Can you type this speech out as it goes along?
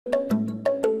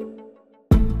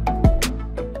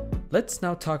let's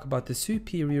now talk about the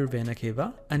superior vena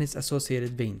cava and its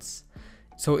associated veins.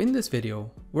 So in this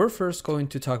video, we're first going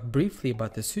to talk briefly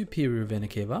about the superior vena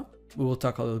cava. We will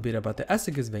talk a little bit about the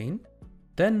Azygos vein.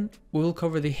 Then we will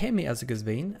cover the Hemiazygos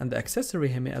vein and the Accessory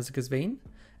Hemiazygos vein.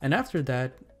 And after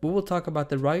that, we will talk about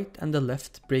the right and the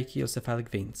left Brachiocephalic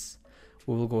veins.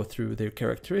 We will go through their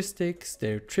characteristics,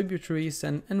 their tributaries,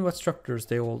 and what structures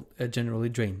they all generally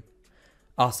drain.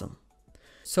 Awesome.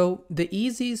 So the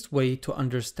easiest way to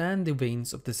understand the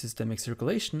veins of the systemic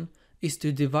circulation is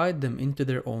to divide them into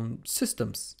their own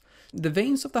systems. The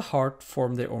veins of the heart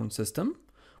form their own system.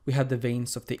 We have the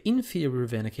veins of the inferior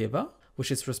vena cava, which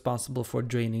is responsible for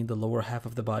draining the lower half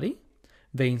of the body,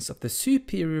 veins of the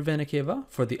superior vena cava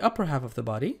for the upper half of the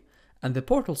body, and the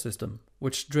portal system,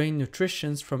 which drain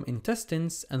nutritions from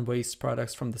intestines and waste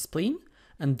products from the spleen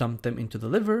and dump them into the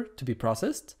liver to be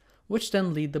processed, which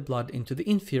then lead the blood into the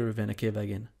inferior vena cava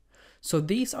again. So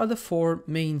these are the four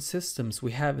main systems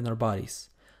we have in our bodies.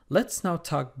 Let's now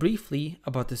talk briefly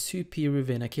about the superior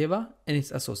vena cava and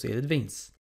its associated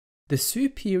veins. The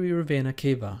superior vena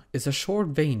cava is a short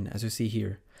vein, as you see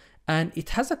here, and it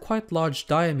has a quite large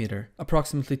diameter,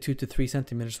 approximately 2 to 3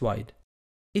 centimeters wide.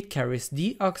 It carries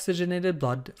deoxygenated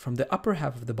blood from the upper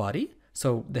half of the body,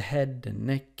 so the head and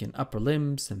neck and upper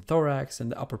limbs and thorax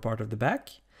and the upper part of the back.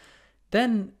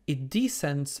 Then it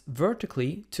descends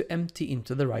vertically to empty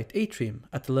into the right atrium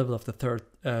at the level of the third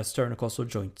sternocostal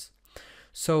joint.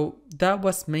 So that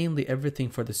was mainly everything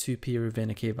for the superior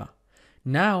vena cava.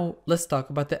 Now let's talk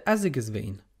about the Azygos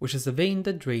vein, which is a vein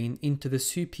that drains into the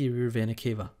superior vena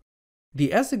cava. The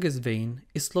Azygos vein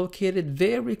is located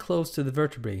very close to the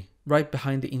vertebrae, right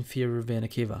behind the inferior vena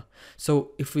cava.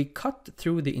 So if we cut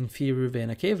through the inferior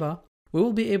vena cava, we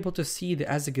will be able to see the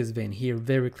Azygos vein here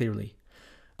very clearly.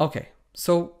 Okay,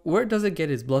 so where does it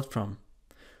get its blood from?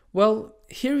 Well,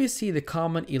 here you see the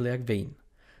common iliac vein.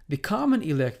 The common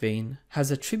iliac vein has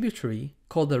a tributary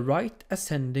called the Right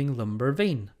Ascending Lumbar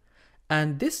Vein.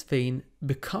 And this vein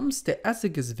becomes the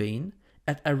Azygos vein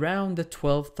at around the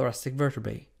 12th thoracic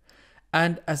vertebrae.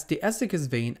 And as the Azygos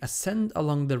vein ascends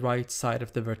along the right side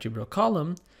of the vertebral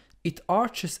column, it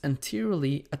arches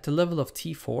anteriorly at the level of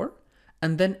T4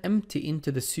 and then empty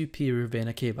into the superior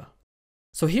vena cava.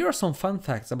 So here are some fun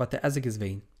facts about the Azygos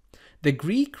vein. The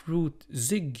Greek root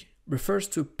zyg refers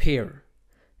to pair.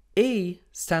 A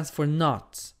stands for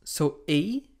not, so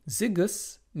A,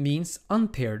 zygos, means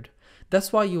unpaired.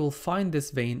 That's why you will find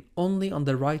this vein only on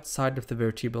the right side of the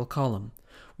vertebral column,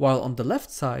 while on the left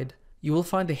side, you will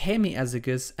find the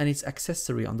hemiazygos and its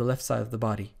accessory on the left side of the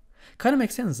body. Kind of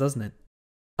makes sense, doesn't it?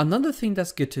 Another thing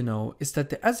that's good to know is that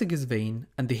the Azygos vein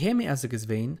and the hemiazygos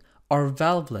vein are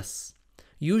valveless.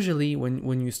 Usually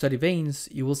when you study veins,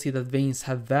 you will see that veins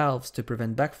have valves to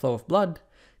prevent backflow of blood.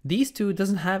 These two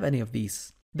doesn't have any of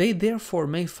these. They therefore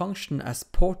may function as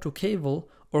portocaval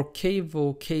or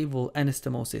cavo-caval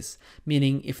anastemoses,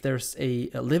 meaning if there's a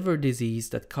liver disease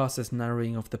that causes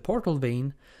narrowing of the portal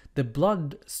vein, the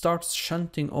blood starts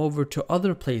shunting over to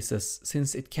other places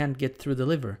since it can't get through the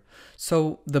liver.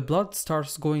 So the blood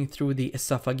starts going through the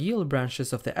esophageal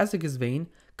branches of the Azygos vein,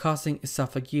 causing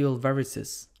esophageal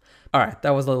varices. Alright,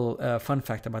 that was a little fun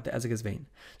fact about the Azygos vein.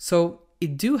 So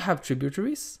it do have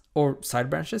tributaries, or side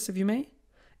branches if you may.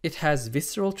 It has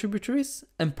visceral tributaries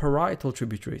and parietal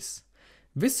tributaries.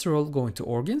 Visceral going to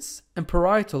organs and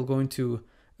parietal going to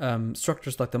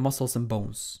structures like the muscles and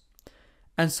bones.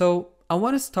 And so I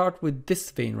want to start with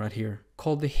this vein right here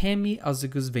called the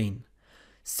Hemiazygos vein.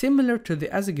 Similar to the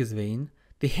Azygos vein,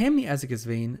 the Hemiazygos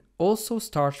vein also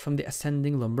starts from the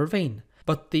ascending lumbar vein,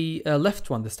 but the left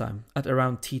one this time at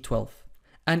around T12.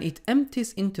 And it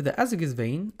empties into the Azygos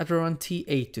vein at around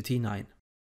T8 to T9.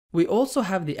 We also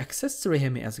have the Accessory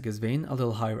Hemiazygos vein a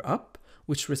little higher up,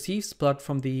 which receives blood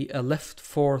from the left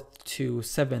 4th to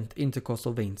 7th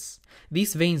intercostal veins.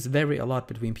 These veins vary a lot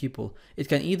between people. It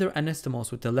can either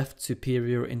anastemose with the left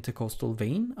superior intercostal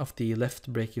vein of the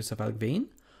left brachiocephalic vein,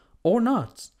 or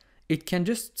not. It can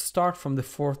just start from the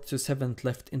 4th to 7th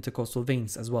left intercostal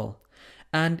veins as well.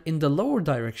 And in the lower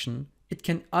direction, it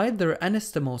can either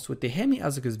anastemose with the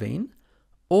Hemiazygos vein,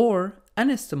 or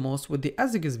anastemose with the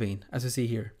Azygos vein, as you see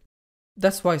here.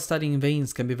 That's why studying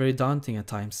veins can be very daunting at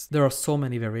times. There are so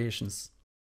many variations.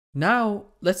 Now,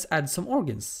 let's add some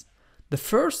organs. The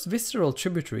first visceral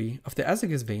tributary of the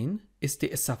Azygos vein is the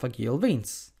esophageal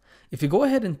veins. If you go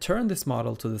ahead and turn this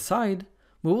model to the side,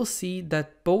 we will see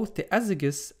that both the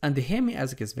Azygos and the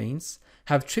Hemiazygos veins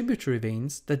have tributary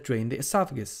veins that drain the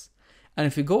esophagus. And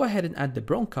if you go ahead and add the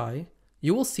bronchi,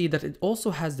 you will see that it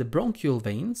also has the bronchial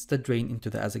veins that drain into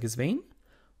the Azygos vein.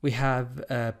 We have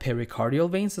pericardial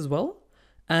veins as well,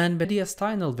 and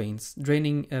mediastinal veins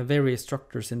draining various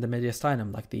structures in the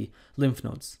mediastinum like the lymph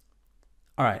nodes.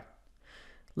 Alright,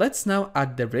 let's now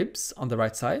add the ribs on the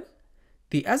right side.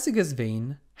 The Azygos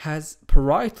vein has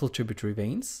parietal tributary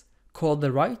veins called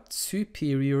the right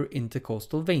superior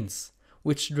intercostal veins,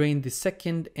 which drain the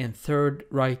second and third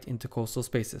right intercostal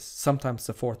spaces, sometimes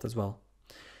the fourth as well.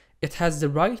 It has the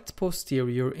right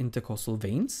posterior intercostal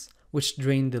veins, which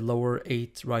drain the lower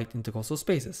 8 right intercostal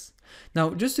spaces.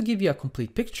 Now, just to give you a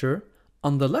complete picture,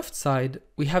 on the left side,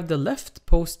 we have the left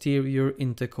posterior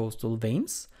intercostal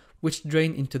veins, which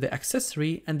drain into the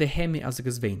accessory and the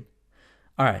hemiazygos vein.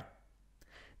 Alright.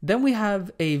 Then we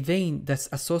have a vein that's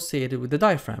associated with the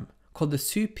diaphragm, called the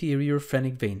superior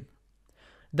phrenic vein.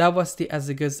 That was the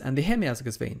azygos and the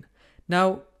hemiazygos vein.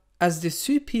 Now, as the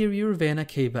superior vena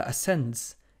cava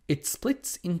ascends, it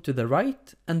splits into the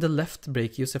right and the left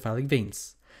brachiocephalic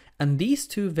veins. And these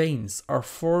two veins are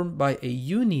formed by a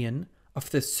union of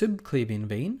the subclavian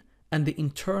vein and the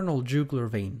internal jugular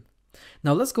vein.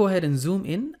 Now let's go ahead and zoom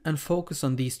in and focus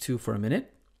on these two for a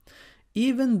minute.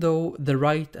 Even though the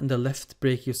right and the left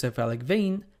brachiocephalic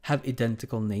vein have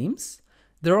identical names,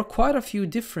 there are quite a few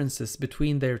differences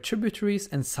between their tributaries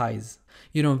and size.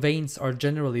 You know, veins are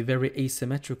generally very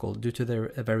asymmetrical due to their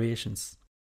variations.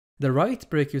 The right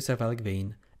brachiocephalic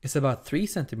vein is about 3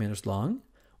 centimeters long,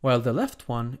 while the left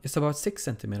one is about 6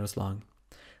 centimeters long.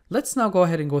 Let's now go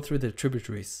ahead and go through the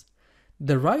tributaries.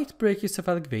 The right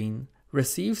brachiocephalic vein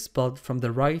receives blood from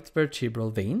the right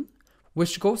vertebral vein,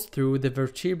 which goes through the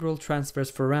vertebral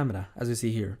transverse foramina, as you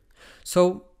see here.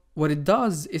 So what it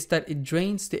does is that it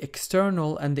drains the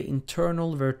external and the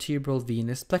internal vertebral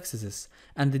venous plexuses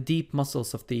and the deep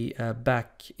muscles of the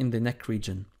back in the neck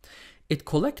region. It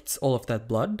collects all of that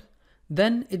blood,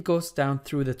 then it goes down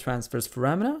through the transverse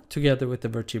foramina together with the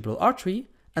vertebral artery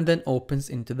and then opens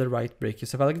into the right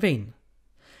brachiocephalic vein.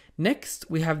 Next,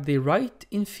 we have the right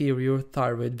inferior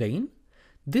thyroid vein.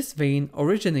 This vein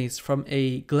originates from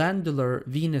a glandular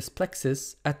venous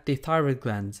plexus at the thyroid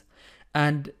gland,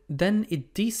 and then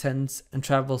it descends and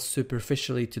travels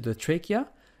superficially to the trachea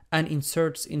and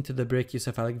inserts into the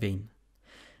brachiocephalic vein.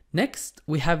 Next,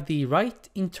 we have the right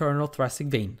internal thoracic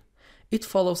vein. It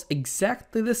follows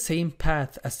exactly the same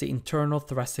path as the internal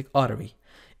thoracic artery.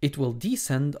 It will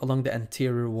descend along the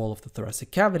anterior wall of the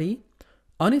thoracic cavity.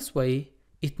 On its way,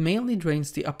 it mainly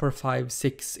drains the upper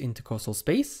 5-6 intercostal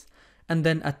space, and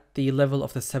then at the level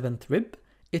of the 7th rib,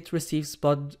 it receives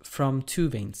blood from 2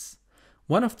 veins.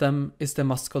 One of them is the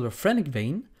muscular phrenic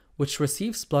vein, which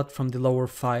receives blood from the lower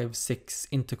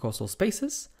 5-6 intercostal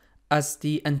spaces as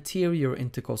the anterior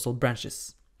intercostal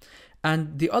branches.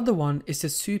 And the other one is the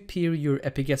superior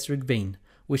epigastric vein,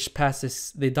 which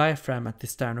passes the diaphragm at the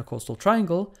sternocostal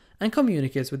triangle and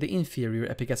communicates with the inferior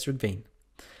epigastric vein.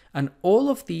 And all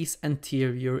of these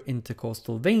anterior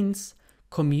intercostal veins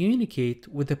communicate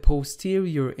with the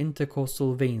posterior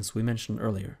intercostal veins we mentioned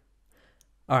earlier.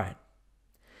 Alright.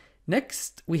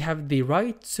 Next, we have the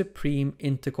right supreme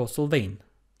intercostal vein,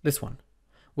 this one,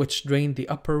 which drained the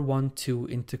upper 1-2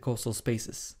 intercostal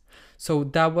spaces. So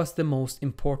that was the most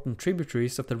important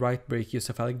tributaries of the right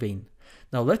brachiocephalic vein.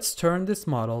 Now let's turn this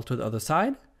model to the other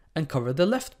side and cover the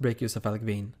left brachiocephalic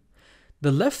vein.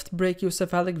 The left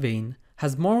brachiocephalic vein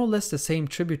has more or less the same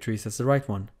tributaries as the right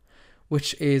one,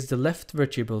 which is the left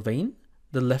vertebral vein,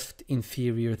 the left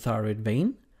inferior thyroid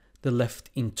vein, the left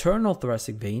internal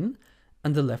thoracic vein,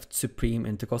 and the left supreme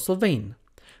intercostal vein.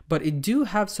 But it do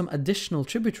have some additional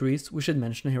tributaries we should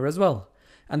mention here as well.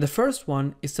 And the first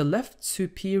one is the left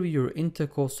superior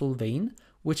intercostal vein,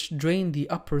 which drain the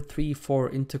upper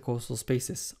 3-4 intercostal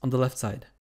spaces on the left side.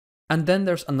 And then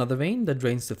there's another vein that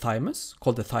drains the thymus,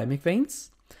 called the thymic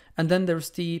veins. And then there's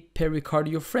the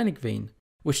pericardiophrenic vein,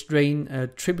 which drain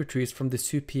tributaries from the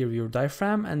superior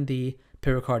diaphragm and the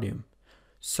pericardium.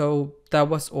 So that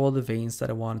was all the veins that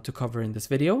I wanted to cover in this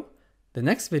video. The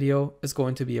next video is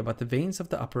going to be about the veins of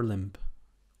the upper limb.